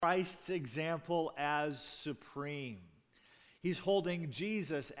Christ's example as supreme. He's holding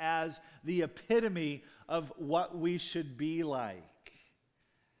Jesus as the epitome of what we should be like.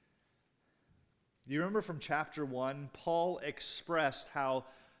 Do you remember from chapter 1, Paul expressed how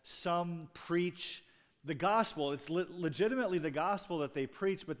some preach the gospel. It's legitimately the gospel that they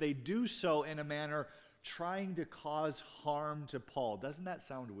preach, but they do so in a manner trying to cause harm to Paul. Doesn't that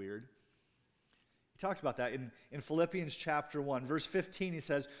sound weird? He talked about that in Philippians chapter 1. Verse 15, he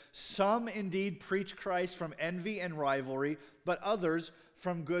says, "Some indeed preach Christ from envy and rivalry, but others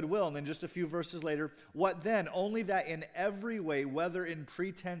from goodwill." And then just a few verses later, "What then? Only that in every way, whether in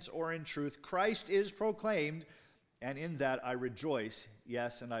pretense or in truth, Christ is proclaimed, and in that I rejoice.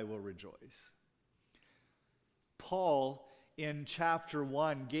 Yes, and I will rejoice." Paul, in chapter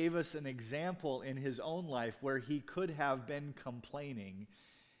 1, gave us an example in his own life where he could have been complaining,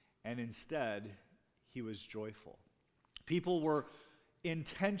 and instead, he was joyful. People were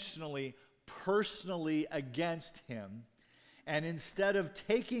intentionally, personally against him, and instead of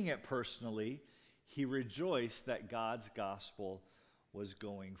taking it personally, he rejoiced that God's gospel was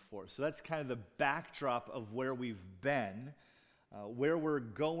going forth. So that's kind of the backdrop of where we've been. Where we're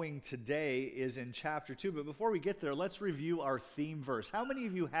going today is in chapter 2. But before we get there, let's review our theme verse. How many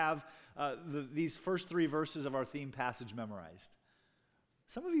of you have these first 3 verses of our theme passage memorized?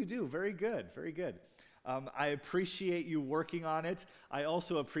 Some of you do. Very good. Very good. I appreciate you working on it. I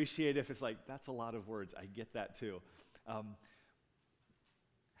also appreciate if it's like, that's a lot of words. I get that too.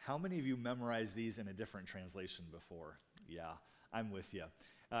 How many of you memorized these in a different translation before? Yeah, I'm with you.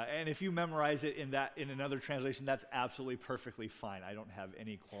 And if you memorize it in another translation, that's absolutely perfectly fine. I don't have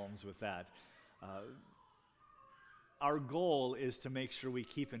any qualms with that. Our goal is to make sure we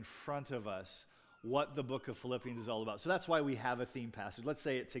keep in front of us what the book of Philippians is all about. So that's why we have a theme passage. Let's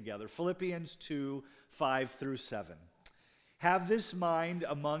say it together. Philippians 2, 5 through 7. "Have this mind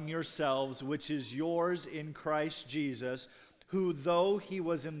among yourselves, which is yours in Christ Jesus, who, though he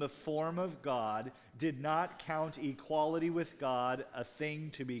was in the form of God, did not count equality with God a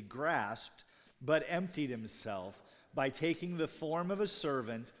thing to be grasped, but emptied himself by taking the form of a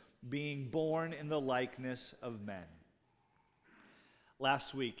servant, being born in the likeness of men."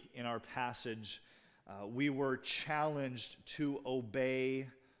 Last week in our passage, we were challenged to obey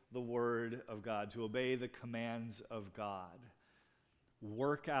the word of God, to obey the commands of God.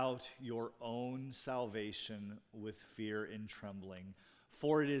 Work out your own salvation with fear and trembling,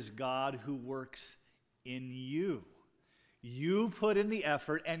 for it is God who works in you. You put in the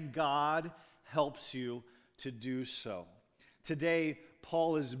effort, and God helps you to do so. Today,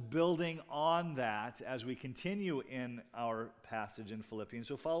 Paul is building on that as we continue in our passage in Philippians.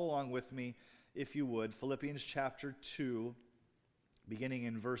 So follow along with me, if you would. Philippians chapter 2, beginning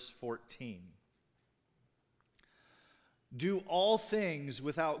in verse 14. "Do all things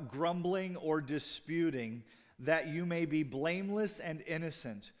without grumbling or disputing, that you may be blameless and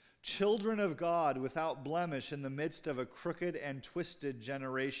innocent, children of God without blemish in the midst of a crooked and twisted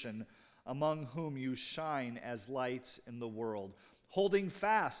generation, among whom you shine as lights in the world, holding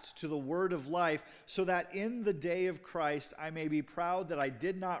fast to the word of life, so that in the day of Christ I may be proud that I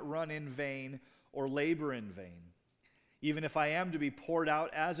did not run in vain or labor in vain. Even if I am to be poured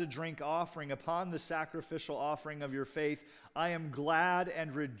out as a drink offering upon the sacrificial offering of your faith, I am glad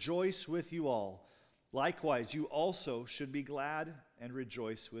and rejoice with you all. Likewise, you also should be glad and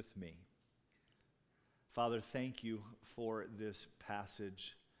rejoice with me." Father, thank you for this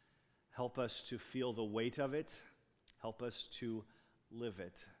passage. Help us to feel the weight of it. Help us to live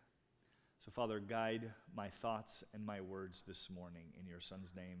it. So, Father, guide my thoughts and my words this morning. In your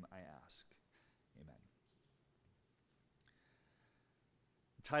Son's name I ask. Amen.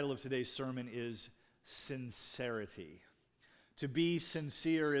 The title of today's sermon is Sincerity. To be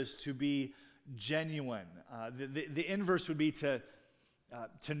sincere is to be genuine. The inverse would be to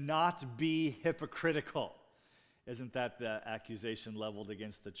not be hypocritical. Isn't that the accusation leveled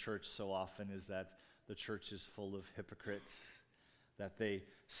against the church so often, is that the church is full of hypocrites, that they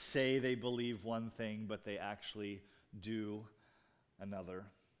say they believe one thing, but they actually do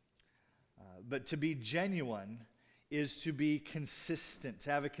another. But to be genuine is to be consistent, to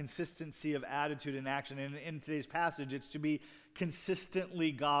have a consistency of attitude and action. And in today's passage, it's to be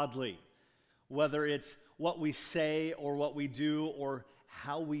consistently godly, whether it's what we say or what we do or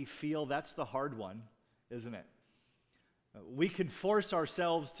how we feel. That's the hard one, isn't it? We can force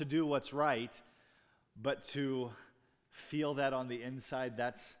ourselves to do what's right, but to feel that on the inside,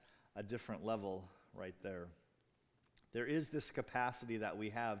 that's a different level right there. There is this capacity that we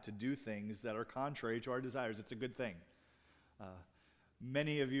have to do things that are contrary to our desires. It's a good thing.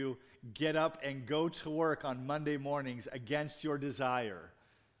 Many of you get up and go to work on Monday mornings against your desire.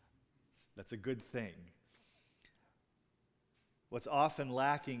 That's a good thing. What's often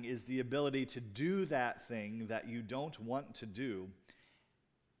lacking is the ability to do that thing that you don't want to do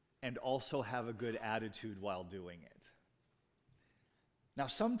and also have a good attitude while doing it. Now,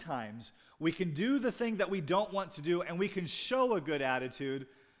 sometimes we can do the thing that we don't want to do and we can show a good attitude,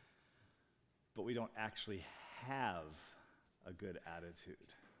 but we don't actually have a good attitude.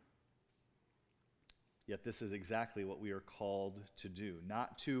 Yet this is exactly what we are called to do,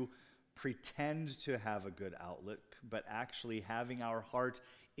 not to pretend to have a good outlook, but actually having our heart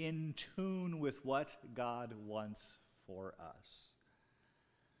in tune with what God wants for us.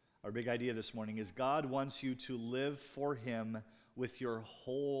 Our big idea this morning is God wants you to live for Him with your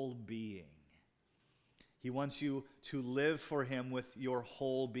whole being. He wants you to live for Him with your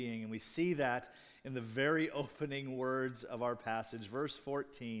whole being. And we see that in the very opening words of our passage, verse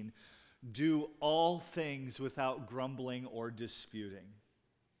 14, do all things without grumbling or disputing.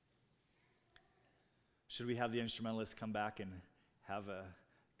 Should we have the instrumentalists come back and have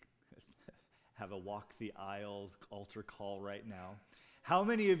a walk the aisle altar call right now? How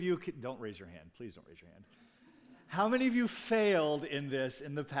many of you, don't raise your hand, please don't raise your hand. How many of you failed in this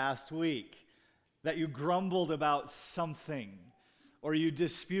in the past week? That you grumbled about something, or you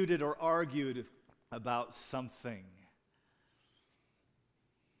disputed or argued about something?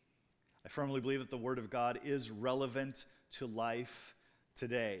 I firmly believe that the Word of God is relevant to life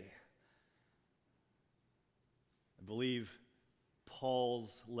today. I believe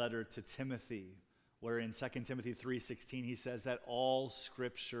Paul's letter to Timothy, where in 2 Timothy 3:16 he says that all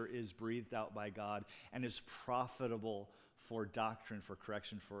Scripture is breathed out by God and is profitable for doctrine, for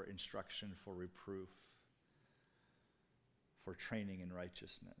correction, for instruction, for reproof, for training in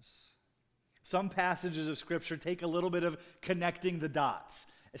righteousness. Some passages of Scripture take a little bit of connecting the dots,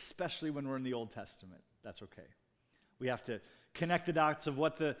 especially when we're in the Old Testament. That's okay. We have to connect the dots of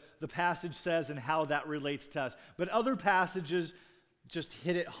what the passage says and how that relates to us. But other passages just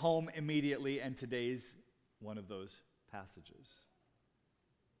hit it home immediately, and today's one of those passages.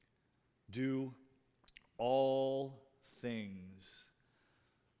 Do all things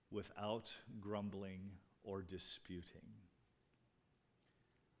without grumbling or disputing.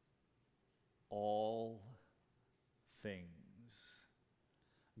 All things.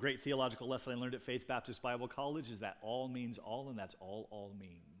 Great theological lesson I learned at Faith Baptist Bible College is that all means all, and that's all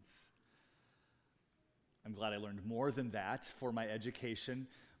means. I'm glad I learned more than that for my education,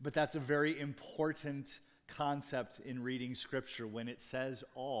 but that's a very important concept in reading Scripture. When it says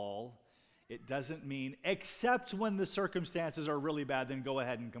all, it doesn't mean except when the circumstances are really bad, then go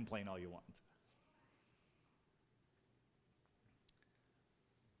ahead and complain all you want.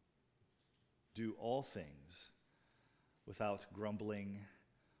 Do all things without grumbling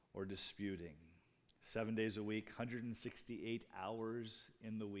or disputing. 7 days a week, 168 hours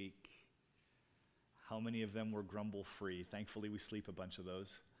in the week. How many of them were grumble-free? Thankfully, we sleep a bunch of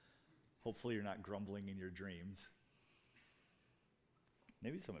those. Hopefully, you're not grumbling in your dreams.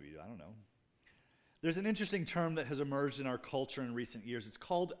 Maybe some of you do, I don't know. There's an interesting term that has emerged in our culture in recent years. It's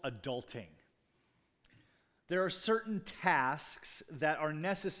called adulting. There are certain tasks that are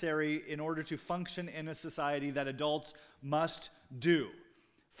necessary in order to function in a society that adults must do.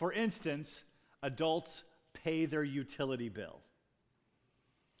 For instance, adults pay their utility bill.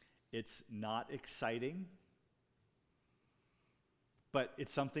 It's not exciting, but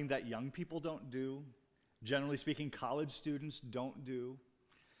it's something that young people don't do. Generally speaking, college students don't do.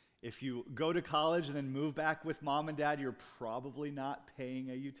 If you go to college and then move back with mom and dad, you're probably not paying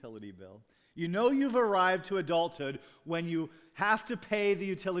a utility bill. You know you've arrived to adulthood when you have to pay the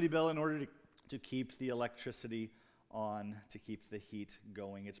utility bill in order to keep the electricity on, to keep the heat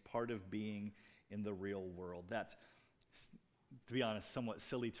going. It's part of being in the real world. That, to be honest, somewhat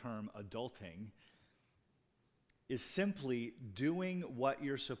silly term, adulting, is simply doing what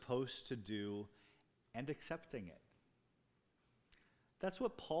you're supposed to do and accepting it. That's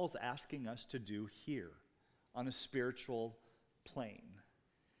what Paul's asking us to do here on a spiritual plane.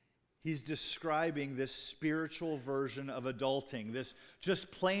 He's describing this spiritual version of adulting, this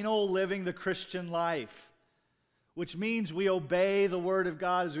just plain old living the Christian life, which means we obey the Word of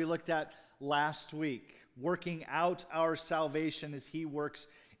God as we looked at last week, working out our salvation as He works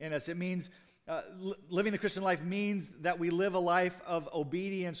in us. It means living the Christian life means that we live a life of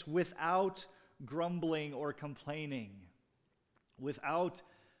obedience without grumbling or complaining, without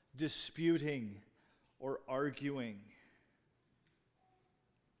disputing or arguing.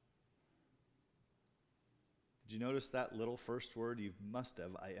 Did you notice that little first word? You must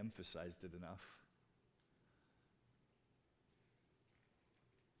have. I emphasized it enough.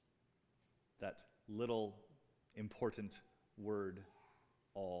 That little important word,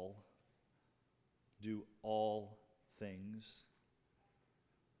 all. Do all things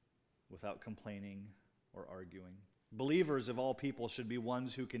without complaining or arguing. Believers of all people should be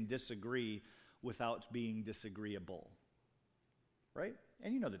ones who can disagree without being disagreeable. Right?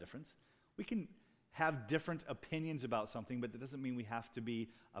 And you know the difference. We can have different opinions about something, but that doesn't mean we have to be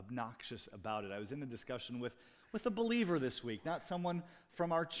obnoxious about it. I was in a discussion with a believer this week, not someone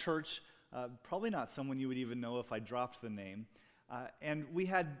from our church, probably not someone you would even know if I dropped the name. And we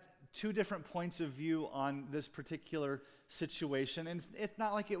had two different points of view on this particular situation. And it's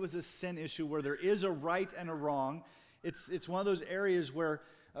not like it was a sin issue where there is a right and a wrong. It's one of those areas where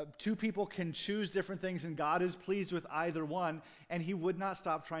two people can choose different things, and God is pleased with either one, and he would not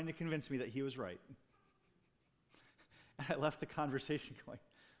stop trying to convince me that he was right. And I left the conversation going,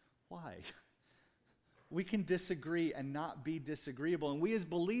 why? We can disagree and not be disagreeable, and we as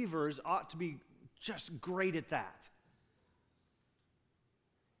believers ought to be just great at that.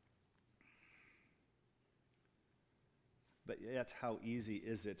 But yet, how easy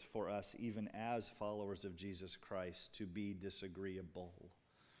is it for us, even as followers of Jesus Christ, to be disagreeable?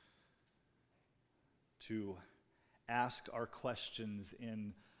 To ask our questions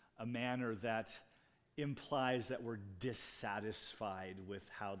in a manner that implies that we're dissatisfied with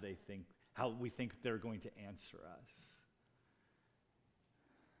how we think they're going to answer us.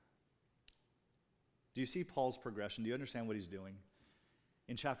 Do you see Paul's progression? Do you understand what he's doing?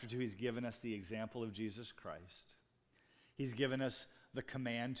 In chapter 2, he's given us the example of Jesus Christ. He's given us the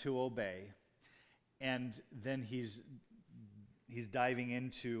command to obey. And then he's diving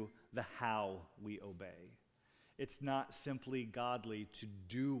into the how we obey. It's not simply godly to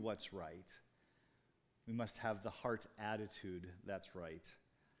do what's right. We must have the heart attitude that's right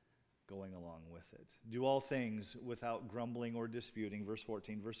going along with it. Do all things without grumbling or disputing, verse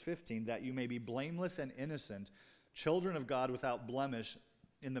 14. Verse 15, that you may be blameless and innocent, children of God without blemish,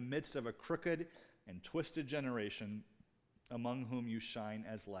 in the midst of a crooked and twisted generation, among whom you shine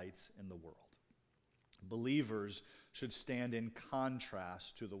as lights in the world. Believers should stand in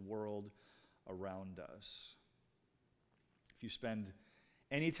contrast to the world around us. If you spend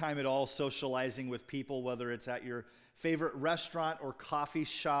any time at all socializing with people, whether it's at your favorite restaurant or coffee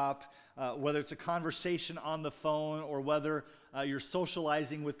shop, whether it's a conversation on the phone, or whether you're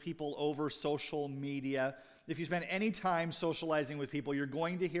socializing with people over social media, if you spend any time socializing with people, you're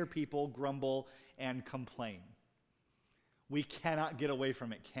going to hear people grumble and complain. We cannot get away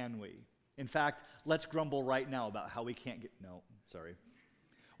from it, can we? In fact, let's grumble right now about how we can't get... No, sorry.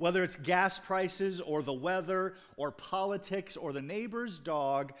 Whether it's gas prices or the weather or politics or the neighbor's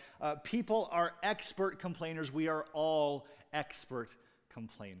dog, people are expert complainers. We are all expert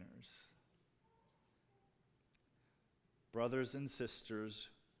complainers. Brothers and sisters,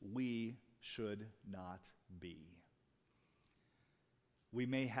 we should not be. We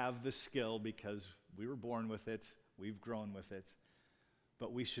may have the skill because we were born with it, we've grown with it,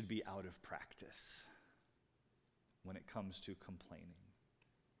 but we should be out of practice when it comes to complaining.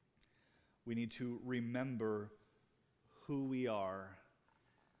 We need to remember who we are.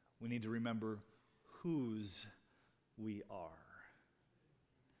 We need to remember whose we are.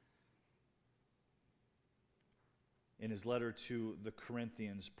 In his letter to the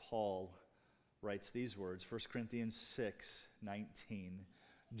Corinthians, Paul writes these words, 1 Corinthians 6:19.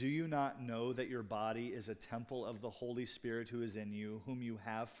 Do you not know that your body is a temple of the Holy Spirit who is in you, whom you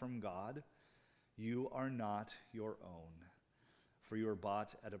have from God? You are not your own, for you are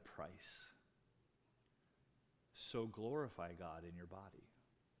bought at a price. So glorify God in your body.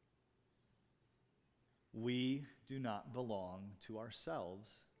 We do not belong to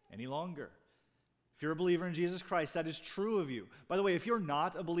ourselves any longer. If you're a believer in Jesus Christ, that is true of you. By the way, if you're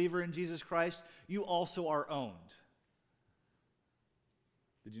not a believer in Jesus Christ, you also are owned.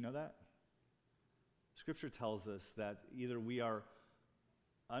 Did you know that? Scripture tells us that either we are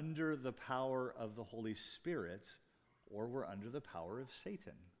under the power of the Holy Spirit or we're under the power of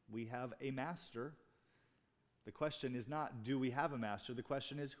Satan. We have a master. The question is not, do we have a master? The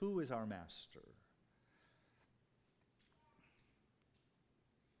question is, who is our master?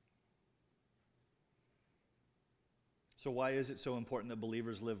 So why is it so important that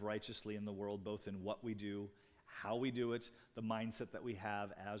believers live righteously in the world, both in what we do, how we do it, the mindset that we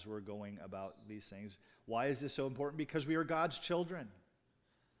have as we're going about these things? Why is this so important? Because we are God's children.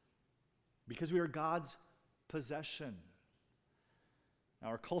 Because we are God's possession.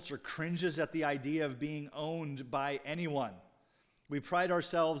 Our culture cringes at the idea of being owned by anyone. We pride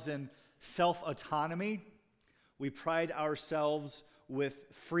ourselves in self-autonomy. We pride ourselves with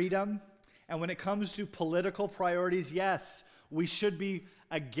freedom. And when it comes to political priorities, yes, we should be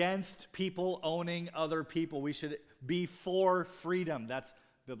against people owning other people. We should be for freedom. That's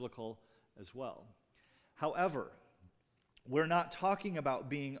biblical as well. However, we're not talking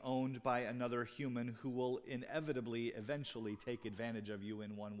about being owned by another human who will inevitably, eventually take advantage of you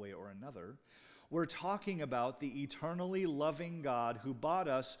in one way or another. We're talking about the eternally loving God who bought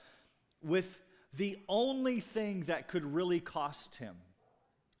us with the only thing that could really cost him.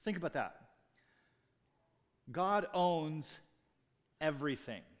 Think about that. God owns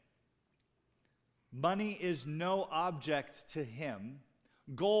everything. Money is no object to him.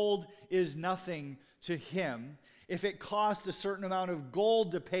 Gold is nothing to him. If it cost a certain amount of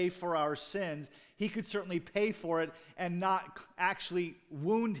gold to pay for our sins, he could certainly pay for it and not actually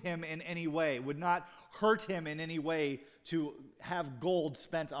wound him in any way, would not hurt him in any way to have gold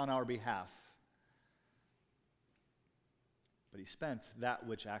spent on our behalf. But he spent that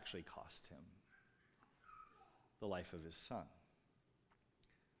which actually cost him, the life of his son.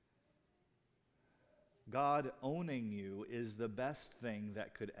 God owning you is the best thing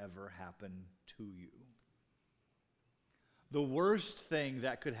that could ever happen to you. The worst thing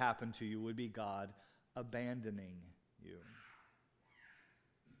that could happen to you would be God abandoning you.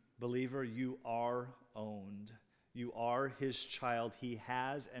 Believer, you are owned. You are his child. He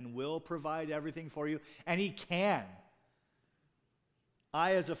has and will provide everything for you, and he can.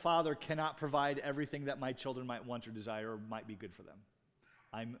 I, as a father, cannot provide everything that my children might want or desire or might be good for them.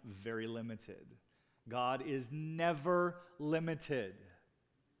 I'm very limited. God is never limited.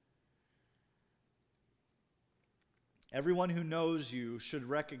 Everyone who knows you should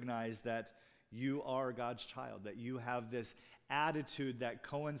recognize that you are God's child, that you have this attitude that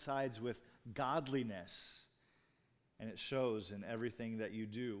coincides with godliness, and it shows in everything that you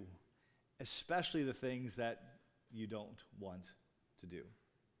do, especially the things that you don't want to do.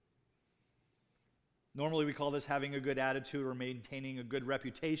 Normally we call this having a good attitude or maintaining a good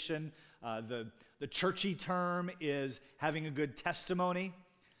reputation. The churchy term is having a good testimony.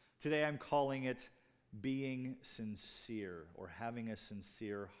 Today I'm calling it being sincere or having a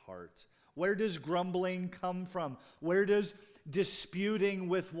sincere heart. Where does grumbling come from? Where does disputing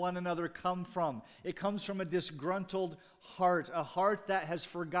with one another come from? It comes from a disgruntled heart, a heart that has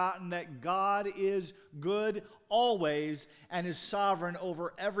forgotten that God is good always and is sovereign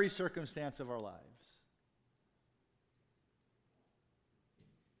over every circumstance of our lives.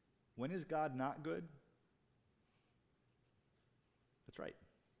 When is God not good? That's right,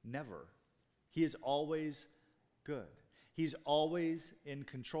 never. He is always good. He's always in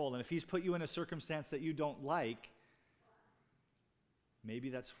control. And if he's put you in a circumstance that you don't like, maybe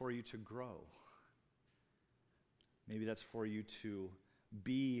that's for you to grow. Maybe that's for you to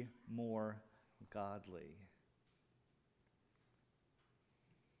be more godly.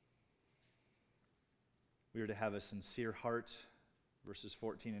 We are to have a sincere heart, verses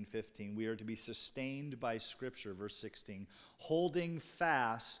 14 and 15. We are to be sustained by Scripture, verse 16, holding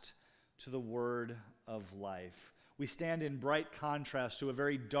fast to the word of life. We stand in bright contrast to a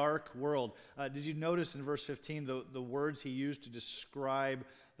very dark world. Did you notice in verse 15 the words he used to describe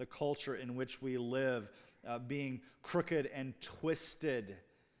the culture in which we live, being crooked and twisted?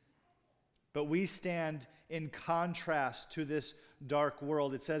 But we stand in contrast to this dark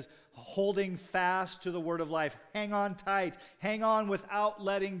world. It says, holding fast to the word of life. Hang on tight. Hang on without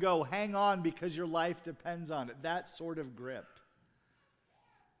letting go. Hang on because your life depends on it. That sort of grip.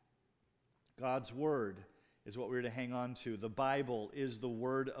 God's word is what we're to hang on to. The Bible is the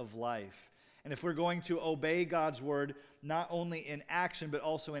word of life. And if we're going to obey God's word, not only in action but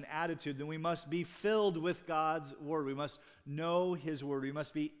also in attitude, then we must be filled with God's word. We must know his word. We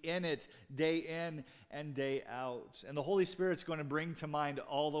must be in it day in and day out. And the Holy Spirit's going to bring to mind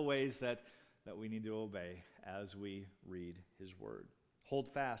all the ways that we need to obey as we read his word. Hold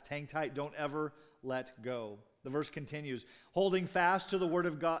fast, hang tight, don't ever let go. The verse continues, holding fast to the word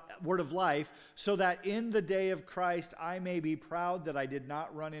of God, word of life, so that in the day of Christ I may be proud that I did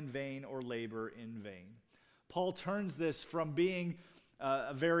not run in vain or labor in vain. Paul turns this from being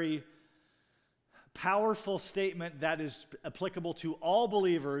a very powerful statement that is applicable to all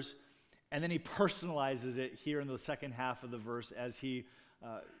believers, and then he personalizes it here in the second half of the verse as he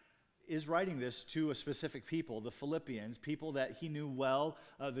is writing this to a specific people, the Philippians, people that he knew well,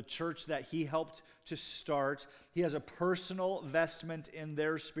 the church that he helped to start. He has a personal investment in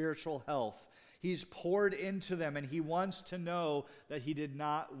their spiritual health. He's poured into them, and he wants to know that he did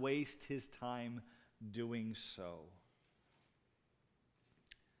not waste his time doing so.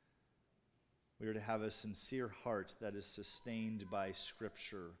 We are to have a sincere heart that is sustained by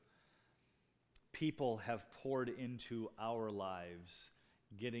Scripture. People have poured into our lives,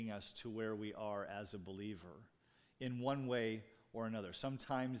 getting us to where we are as a believer in one way or another.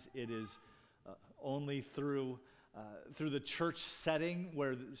 Sometimes it is only through through the church setting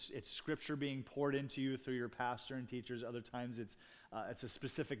where it's Scripture being poured into you through your pastor and teachers. Other times it's a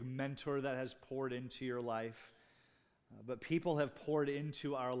specific mentor that has poured into your life. But people have poured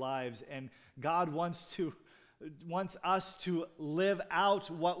into our lives, and God wants us to live out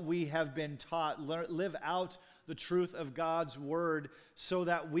what we have been taught, live out the truth of God's word so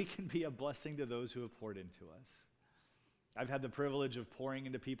that we can be a blessing to those who have poured into us. I've had the privilege of pouring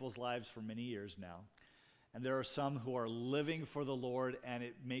into people's lives for many years now, and there are some who are living for the Lord, and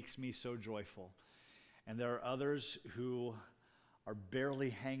it makes me so joyful. And there are others who are barely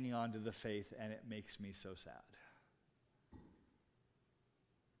hanging on to the faith, and it makes me so sad.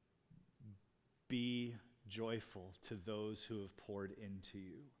 Be joyful to those who have poured into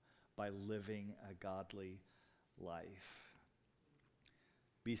you by living a godly life.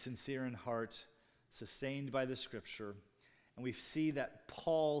 Be sincere in heart, sustained by the Scripture. And we see that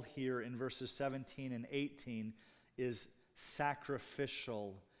Paul here in verses 17 and 18 is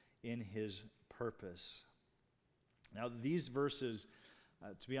sacrificial in his purpose. Now, these verses,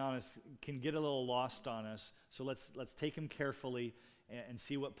 to be honest, can get a little lost on us. So let's take them carefully and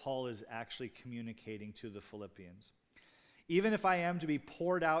see what Paul is actually communicating to the Philippians. Even if I am to be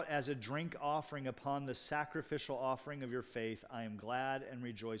poured out as a drink offering upon the sacrificial offering of your faith, I am glad and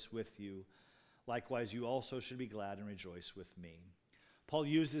rejoice with you. Likewise, you also should be glad and rejoice with me. Paul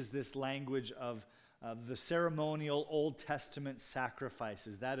uses this language of the ceremonial Old Testament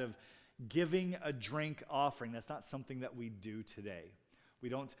sacrifices, that of giving a drink offering. That's not something that we do today. We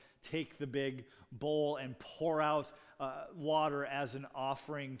don't take the big bowl and pour out water as an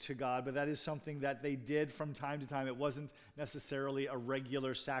offering to God, but that is something that they did from time to time. It wasn't necessarily a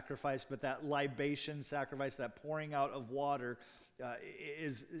regular sacrifice, but that libation sacrifice, that pouring out of water,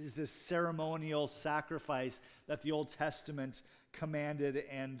 is this ceremonial sacrifice that the Old Testament commanded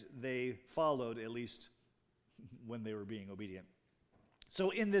and they followed, at least when they were being obedient.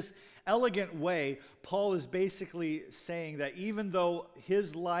 So in this elegant way, Paul is basically saying that even though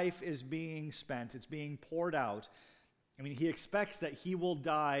his life is being spent, it's being poured out, he expects that he will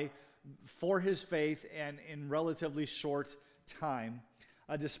die for his faith and in relatively short time.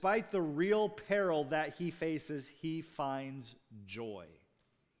 Despite the real peril that he faces, he finds joy.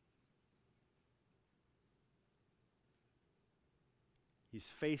 He's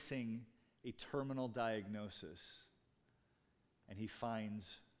facing a terminal diagnosis, and he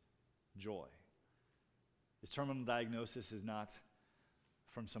finds joy. His terminal diagnosis is not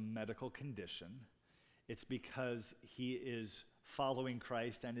from some medical condition. It's because he is following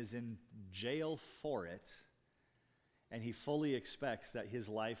Christ and is in jail for it, and he fully expects that his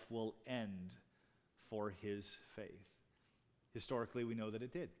life will end for his faith. Historically, we know that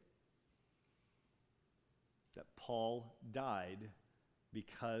it did. That Paul died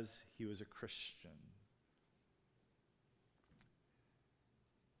because he was a Christian.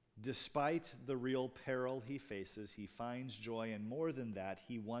 Despite the real peril he faces, he finds joy, and more than that,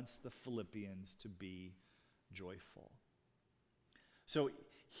 he wants the Philippians to be joyful. So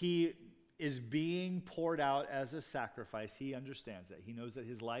he is being poured out as a sacrifice. He understands that. He knows that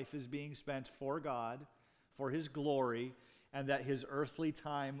his life is being spent for God, for his glory, and that his earthly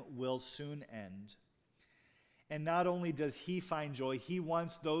time will soon end. And not only does he find joy, he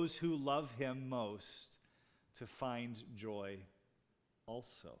wants those who love him most to find joy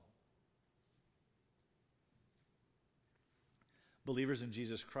also. Believers in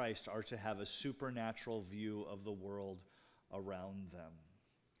Jesus Christ are to have a supernatural view of the world around them.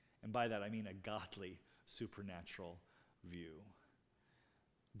 And by that I mean a godly, supernatural view.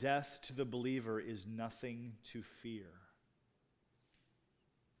 Death to the believer is nothing to fear.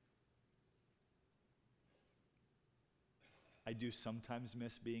 I do sometimes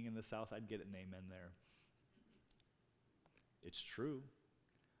miss being in the South. I'd get an amen there. It's true.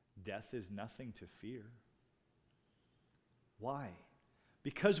 Death is nothing to fear. Why?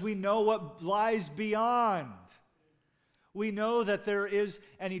 Because we know what lies beyond. We know that there is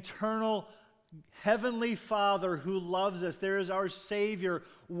an eternal heavenly Father who loves us. There is our Savior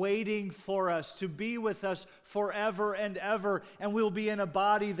waiting for us to be with us forever and ever. And we'll be in a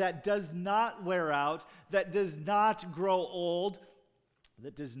body that does not wear out, that does not grow old,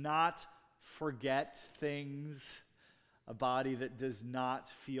 that does not forget things, a body that does not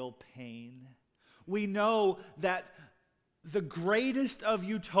feel pain. We know that the greatest of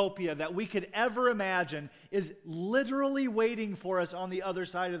utopia that we could ever imagine is literally waiting for us on the other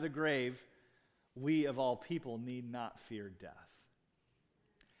side of the grave. We, of all people, need not fear death.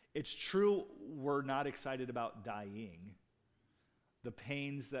 It's true we're not excited about dying. The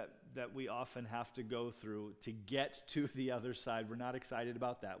pains that we often have to go through to get to the other side, we're not excited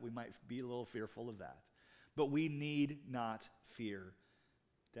about that. We might be a little fearful of that. But we need not fear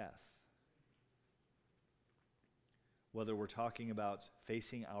death. Whether we're talking about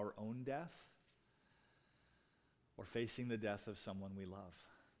facing our own death or facing the death of someone we love.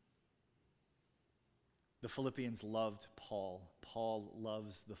 The Philippians loved Paul. Paul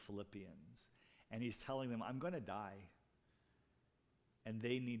loves the Philippians. And he's telling them, I'm going to die. And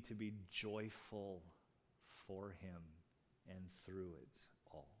they need to be joyful for him and through it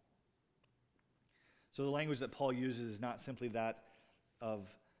all. So the language that Paul uses is not simply that of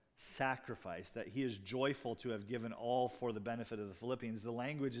sacrifice, that he is joyful to have given all for the benefit of the Philippians. The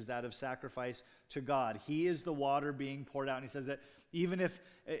language is that of sacrifice to God. He is the water being poured out. And he says that even if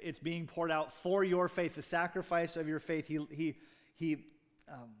it's being poured out for your faith, the sacrifice of your faith, he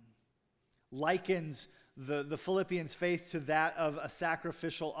likens the Philippians' faith to that of a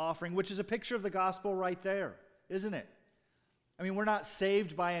sacrificial offering, which is a picture of the gospel right there, isn't it? I mean, we're not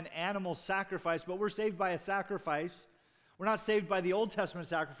saved by an animal sacrifice, but we're saved by a sacrifice. We're not saved by the Old Testament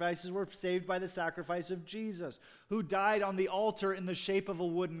sacrifices. We're saved by the sacrifice of Jesus, who died on the altar in the shape of a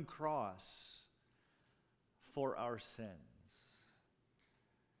wooden cross for our sins.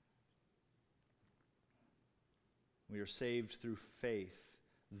 We are saved through faith.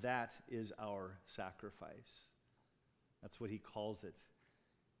 That is our sacrifice. That's what he calls it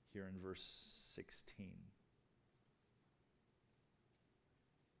here in verse 16.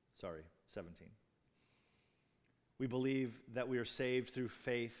 17. We believe that we are saved through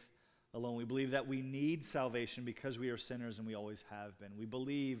faith alone. We believe that we need salvation because we are sinners and we always have been. We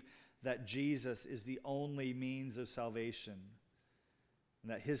believe that Jesus is the only means of salvation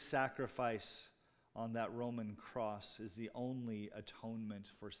and that his sacrifice on that Roman cross is the only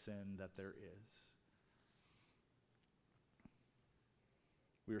atonement for sin that there is.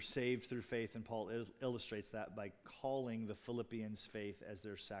 We are saved through faith, and Paul illustrates that by calling the Philippians' faith as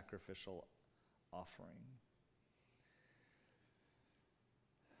their sacrificial offering.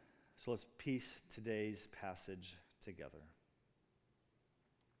 So let's piece today's passage together.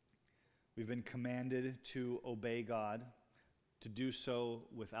 We've been commanded to obey God, to do so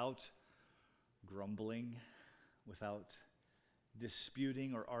without grumbling, without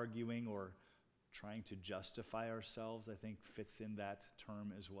disputing or arguing or trying to justify ourselves, I think fits in that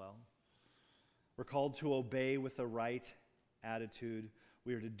term as well. We're called to obey with the right attitude.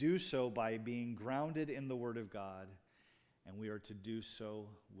 We are to do so by being grounded in the Word of God, and we are to do so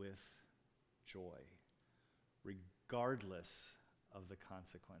with joy, regardless of the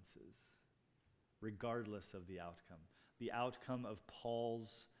consequences, regardless of the outcome. The outcome of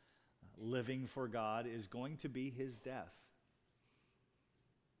Paul's living for God is going to be his death.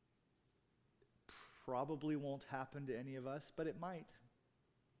 Probably won't happen to any of us, but it might.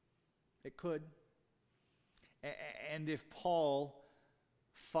 It could. And if Paul,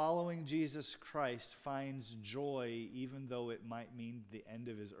 following Jesus Christ, finds joy, even though it might mean the end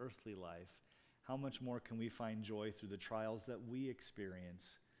of his earthly life, how much more can we find joy through the trials that we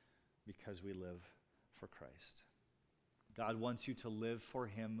experience because we live for Christ? God wants you to live for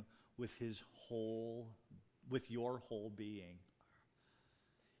him with your whole being.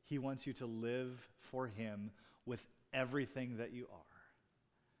 He wants you to live for him with everything that you are.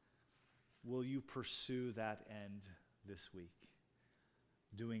 Will you pursue that end this week?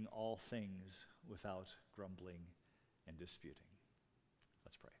 Doing all things without grumbling and disputing.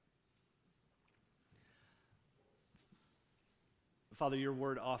 Let's pray. Father, your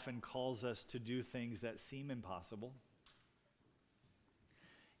word often calls us to do things that seem impossible.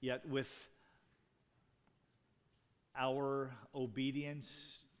 Yet with our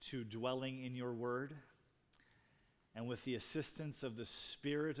obedience to dwelling in your word, and with the assistance of the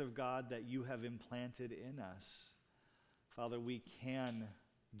Spirit of God that you have implanted in us, Father, we can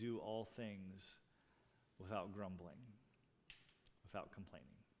do all things without grumbling, without complaining.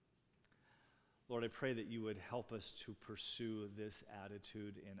 Lord, I pray that you would help us to pursue this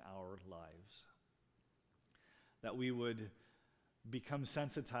attitude in our lives, that we would become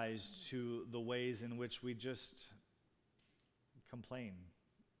sensitized to the ways in which we just complain,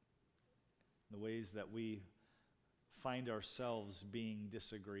 the ways that we find ourselves being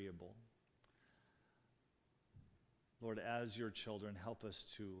disagreeable. Lord, as your children, help us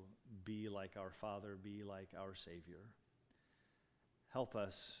to be like our Father, be like our Savior. Help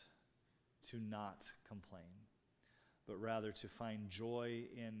us to not complain, but rather to find joy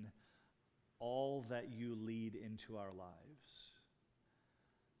in all that you lead into our lives.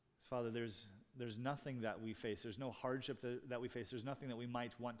 Father, there's nothing that we face. There's no hardship that we face. There's nothing that we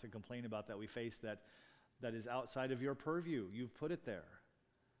might want to complain about that we face that is outside of your purview. You've put it there.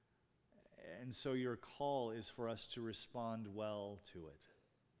 And so your call is for us to respond well to it.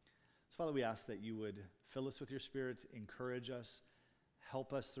 Father, we ask that you would fill us with your Spirit, encourage us,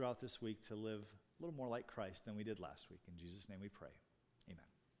 help us throughout this week to live a little more like Christ than we did last week. In Jesus' name we pray. Amen.